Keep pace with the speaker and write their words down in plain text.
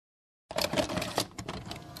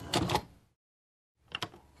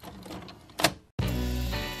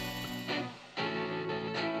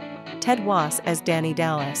Ted Wass as Danny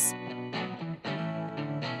Dallas.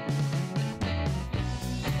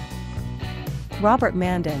 Robert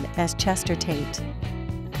Mandan as Chester Tate.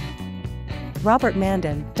 Robert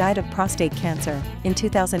Mandan died of prostate cancer in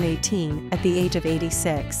 2018 at the age of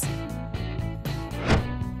 86.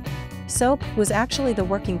 Soap was actually the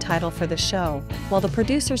working title for the show, while the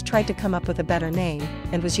producers tried to come up with a better name,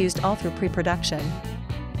 and was used all through pre-production.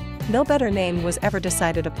 No better name was ever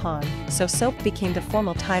decided upon, so Soap became the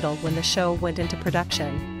formal title when the show went into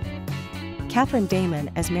production. Katherine Damon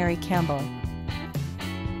as Mary Campbell.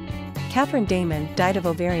 Katherine Damon died of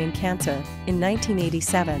ovarian cancer in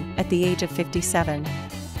 1987 at the age of 57.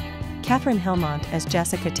 Katherine Helmond as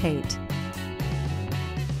Jessica Tate.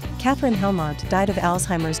 Katherine Helmond died of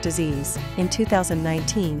Alzheimer's disease in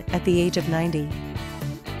 2019 at the age of 90.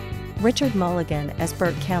 Richard Mulligan as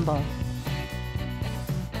Burt Campbell.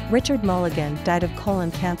 Richard Mulligan died of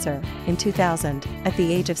colon cancer in 2000 at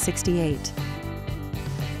the age of 68.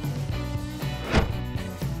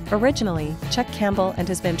 Originally, Chuck Campbell and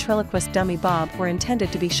his ventriloquist dummy Bob were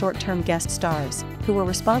intended to be short-term guest stars, who were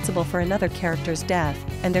responsible for another character's death,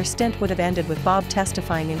 and their stint would have ended with Bob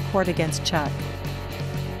testifying in court against Chuck.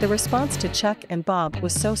 The response to Chuck and Bob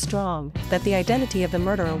was so strong that the identity of the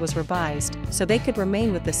murderer was revised, so they could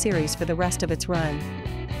remain with the series for the rest of its run.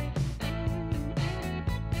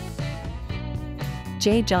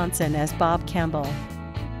 Jay Johnson as Bob Campbell.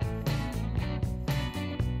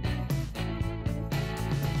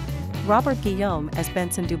 Robert Guillaume as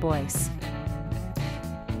Benson DuBois.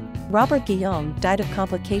 Robert Guillaume died of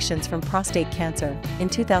complications from prostate cancer in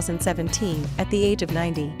 2017 at the age of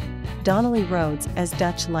 90. Donnelly Rhodes as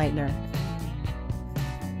Dutch Leitner.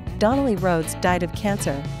 Donnelly Rhodes died of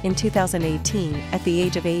cancer in 2018 at the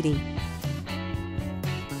age of 80.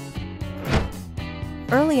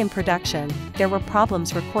 Early in production, there were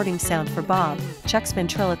problems recording sound for Bob, Chuck's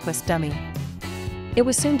ventriloquist dummy. It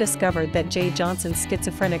was soon discovered that Jay Johnson's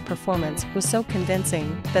schizophrenic performance was so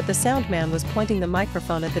convincing that the sound man was pointing the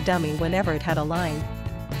microphone at the dummy whenever it had a line.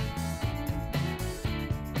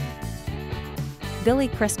 Billy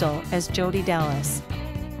Crystal as Jodie Dallas.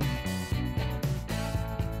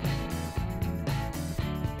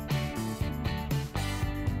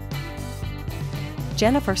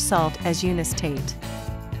 Jennifer Salt as Eunice Tate.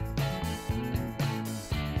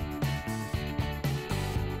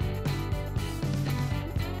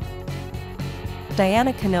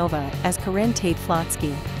 Diana Canova as Corinne Tate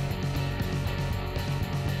Flotsky.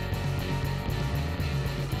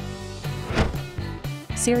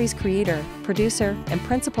 Series creator, producer, and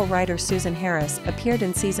principal writer Susan Harris appeared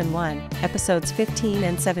in Season 1, Episodes 15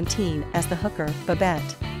 and 17 as the hooker,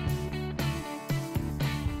 Babette.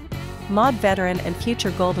 Maude veteran and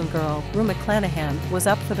future Golden Girl Rue McClanahan was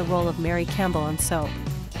up for the role of Mary Campbell on Soap.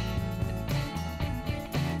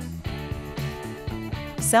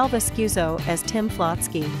 Sal Viscuso as Tim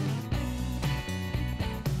Flotsky.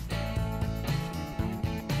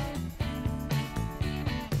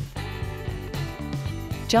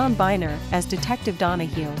 John Byner as Detective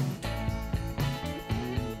Donahue.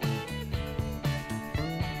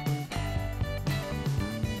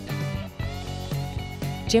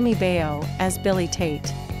 Jimmy Baio as Billy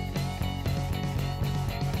Tate.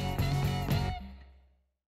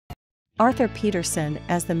 Arthur Peterson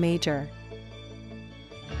as the Major.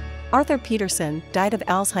 Arthur Peterson died of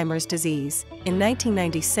Alzheimer's disease in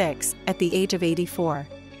 1996 at the age of 84.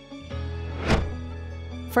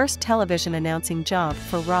 First television announcing job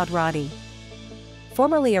for Roddy.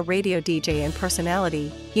 Formerly a radio DJ and personality,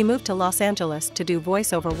 he moved to Los Angeles to do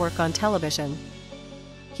voiceover work on television.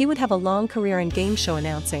 He would have a long career in game show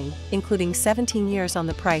announcing, including 17 years on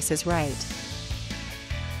The Price is Right.